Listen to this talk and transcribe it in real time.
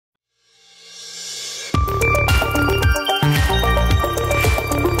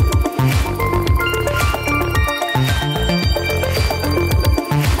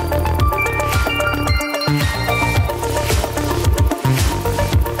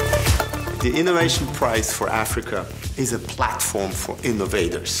The Innovation Prize for Africa is a platform for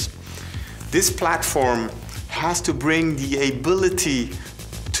innovators. This platform has to bring the ability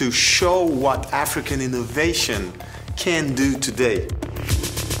to show what African innovation can do today.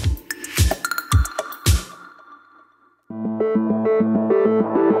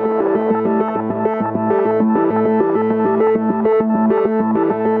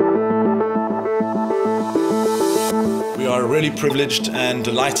 We are really privileged and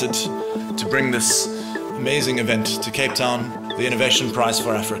delighted to bring this amazing event to Cape Town, the Innovation Prize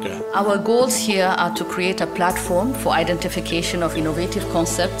for Africa. Our goals here are to create a platform for identification of innovative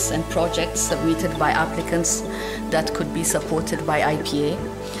concepts and projects submitted by applicants that could be supported by IPA.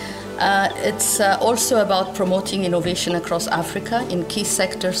 It's also about promoting innovation across Africa in key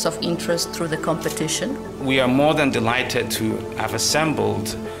sectors of interest through the competition. We are more than delighted to have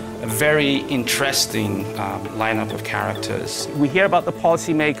assembled a very interesting lineup of characters. We hear about the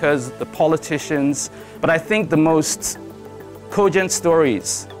policymakers, the politicians, but I think the most cogent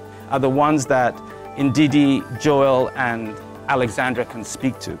stories are the ones that Ndidi, Joel, and Alexandra can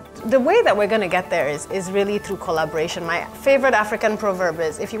speak to. The way that we're going to get there is really through collaboration. My favorite African proverb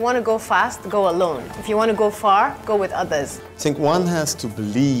is, if you want to go fast, go alone. If you want to go far, go with others. I think one has to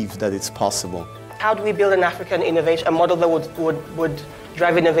believe that it's possible. How do we build an African innovation, a model that would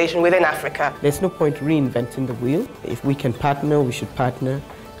drive innovation within Africa? There's no point reinventing the wheel. If we can partner, we should partner,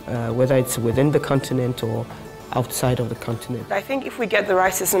 whether it's within the continent or outside of the continent. I think if we get the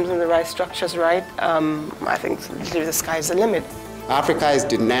right systems and the right structures right, I think the sky is the limit. Africa is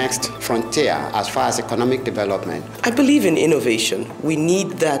the next frontier as far as economic development. I believe in innovation. We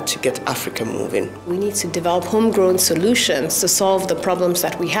need that to get Africa moving. We need to develop homegrown solutions to solve the problems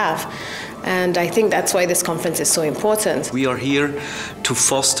that we have. And I think that's why this conference is so important. We are here to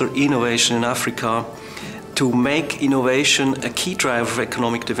foster innovation in Africa, to make innovation a key driver of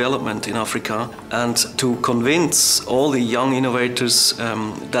economic development in Africa, and to convince all the young innovators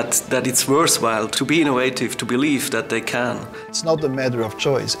that it's worthwhile to be innovative, to believe that they can. It's not a matter of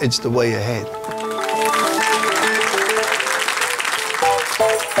choice, it's the way ahead.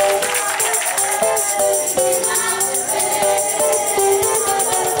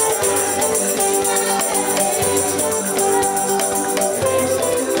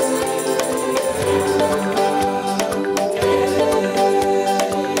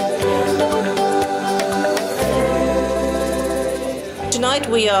 Tonight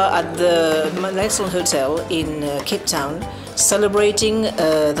we are at the Nelson Hotel in Cape Town celebrating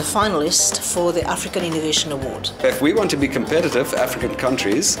the finalists for the African Innovation Award. If we want to be competitive, African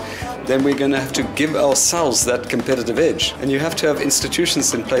countries, then we're going to have to give ourselves that competitive edge. And you have to have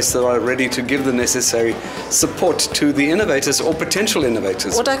institutions in place that are ready to give the necessary support to the innovators or potential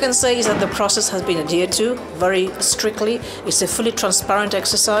innovators. What I can say is that the process has been adhered to very strictly. It's a fully transparent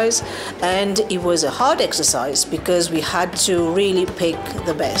exercise, and it was a hard exercise because we had to really pick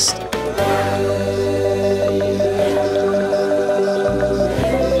the best.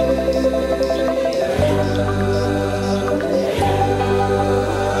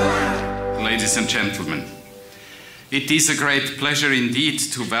 Ladies and gentlemen, it is a great pleasure indeed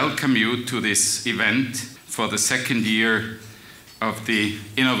to welcome you to this event for the second year of the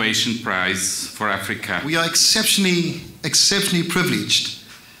Innovation Prize for Africa. We are exceptionally privileged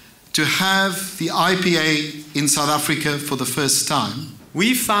to have the IPA in South Africa for the first time.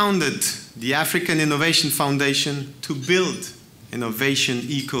 We founded the African Innovation Foundation to build innovation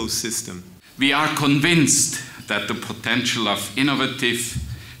ecosystem. We are convinced that the potential of innovative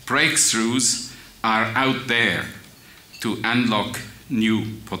breakthroughs are out there to unlock new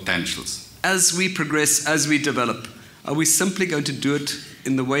potentials. As we progress, as we develop, are we simply going to do it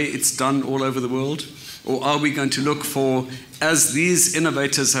in the way it's done all over the world? Or are we going to look for, as these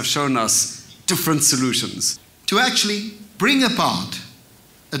innovators have shown us, different solutions? To actually bring about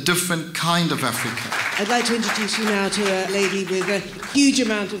a different kind of Africa. I'd like to introduce you now to a lady with a huge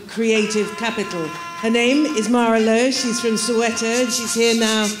amount of creative capital. Her name is Mara Lowe. She's from Soweto, and she's here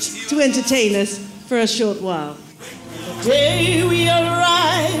now to entertain us for a short while. The day we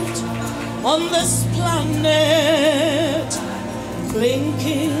arrived on this planet,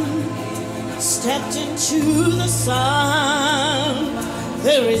 blinking, stepped into the sun.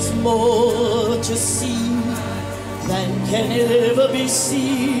 There is more to see than can ever be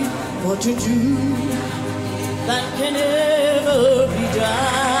seen, or to do than can ever be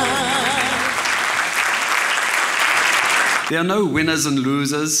done. There are no winners and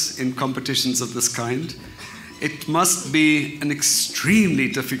losers in competitions of this kind. It must be an extremely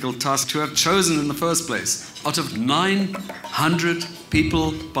difficult task to have chosen in the first place out of 900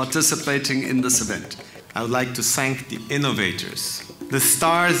 people participating in this event. I would like to thank the innovators the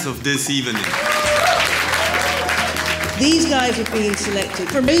stars of this evening. These guys have been selected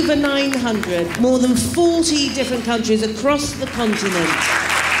from over 900, more than 40 different countries across the continent.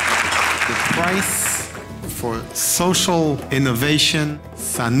 The prize for social innovation,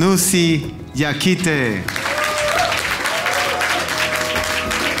 Sanusi Yakite.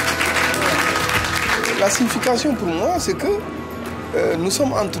 La signification pour moi, c'est que nous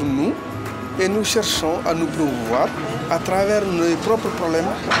sommes entre nous et nous cherchons à nous promouvoir à travers nos propres problèmes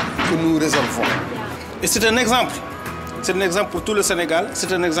que nous résolvons. Et c'est un exemple. C'est un exemple pour tout le Sénégal,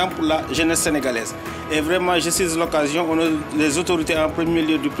 c'est un exemple pour la jeunesse sénégalaise. Et vraiment, je saisis l'occasion, on a les autorités en premier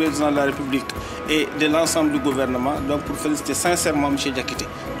lieu du président de la République et de l'ensemble du gouvernement, donc pour féliciter sincèrement M. Diakité,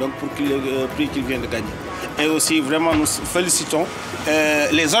 donc pour le prix qu'il vient de gagner. Et aussi, vraiment, nous félicitons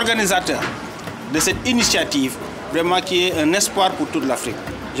les organisateurs de cette initiative, vraiment qui est un espoir pour toute l'Afrique.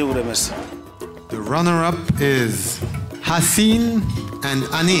 Je vous remercie. The runner-up is Hassin and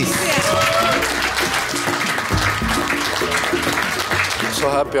Anis. So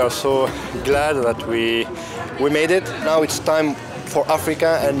happy, I'm so glad that we made it. Now it's time for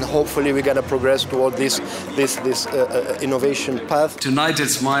Africa, and hopefully we're going to progress toward this innovation path. Tonight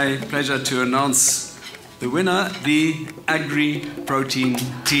it's my pleasure to announce the winner, the AgriProtein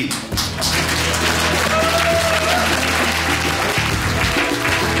Team.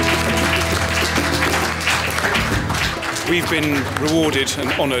 We've been rewarded and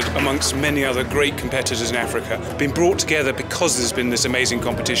honoured amongst many other great competitors in Africa, been brought together because there's been this amazing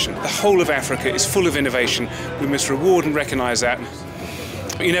competition. The whole of Africa is full of innovation. We must reward and recognise that.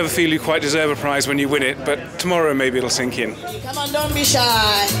 You never feel you quite deserve a prize when you win it, but tomorrow maybe it'll sink in. Come on, don't be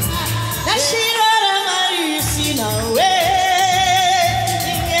shy.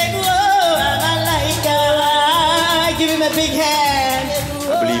 Give him a big hand.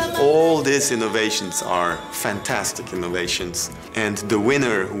 I believe all these innovations are fantastic innovations, and the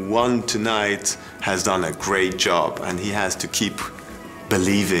winner who won tonight has done a great job, and he has to keep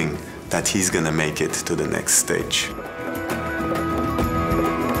believing that he's gonna make it to the next stage.